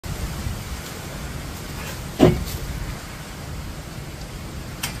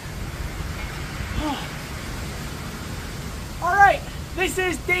This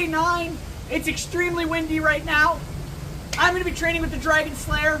is day 9. It's extremely windy right now. I'm going to be training with the Dragon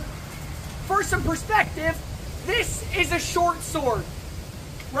Slayer. For some perspective, this is a short sword,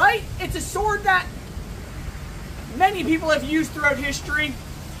 right? It's a sword that many people have used throughout history.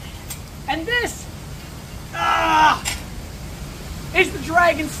 And this is the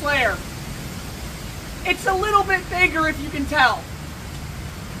Dragon Slayer. It's a little bit bigger, if you can tell.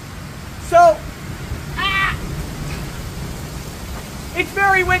 So, it's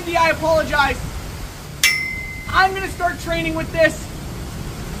very windy, I apologize. I'm going to start training with this.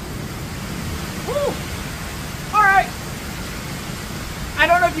 Woo. All right. I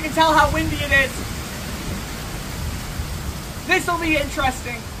don't know if you can tell how windy it is. This will be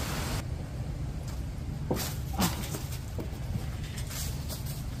interesting.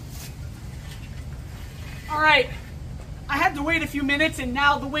 All right. I had to wait a few minutes and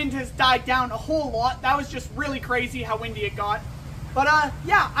now the wind has died down a whole lot. That was just really crazy how windy it got. But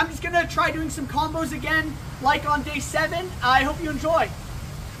yeah, I'm just gonna try doing some combos again, like on day 7. I hope you enjoy.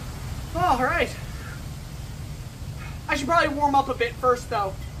 Oh, all right. I should probably warm up a bit first,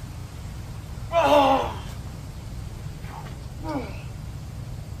 though. Oh.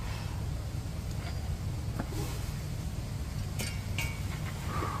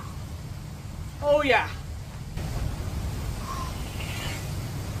 Oh yeah.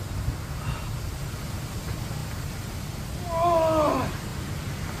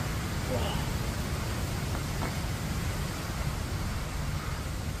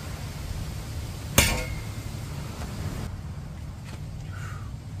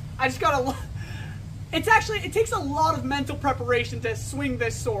 I just gotta, it takes a lot of mental preparation to swing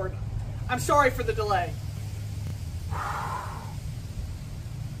this sword. I'm sorry for the delay.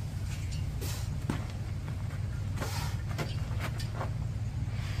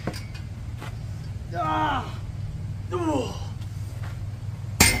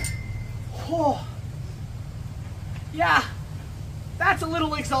 Oh. Yeah, that's a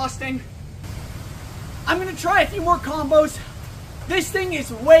little exhausting. I'm gonna try a few more combos. This thing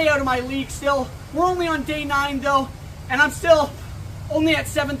is way out of my league still. We're only on day 9 though, and I'm still only at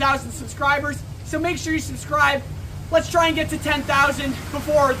 7,000 subscribers. So make sure you subscribe. Let's try and get to 10,000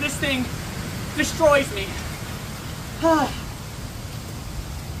 before this thing destroys me.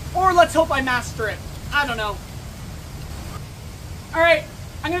 Or let's hope I master it. I don't know. Alright,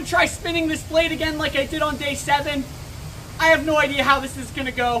 I'm gonna try spinning this blade again like I did on day 7. I have no idea how this is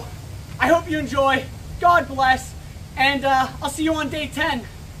gonna go. I hope you enjoy. God bless. And I'll see you on day 10.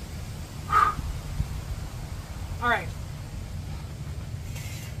 All right.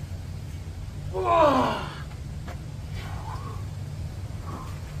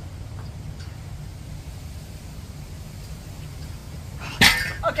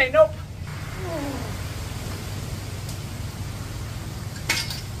 Okay, nope.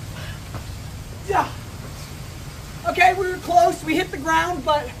 Yeah. Okay, we were close. We hit the ground,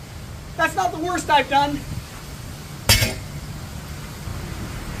 but that's not the worst I've done.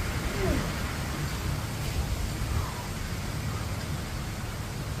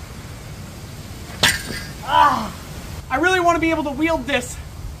 I really want to be able to wield this.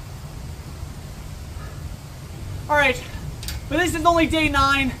 Alright, but this is only day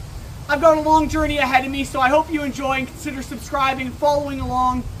 9. I've got a long journey ahead of me, so I hope you enjoy and consider subscribing and following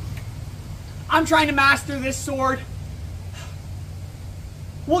along. I'm trying to master this sword.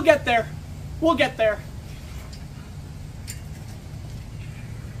 We'll get there. We'll get there.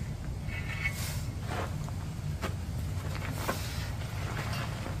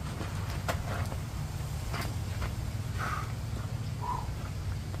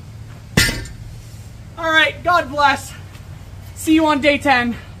 All right, God bless. See you on day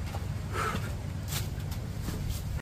 10.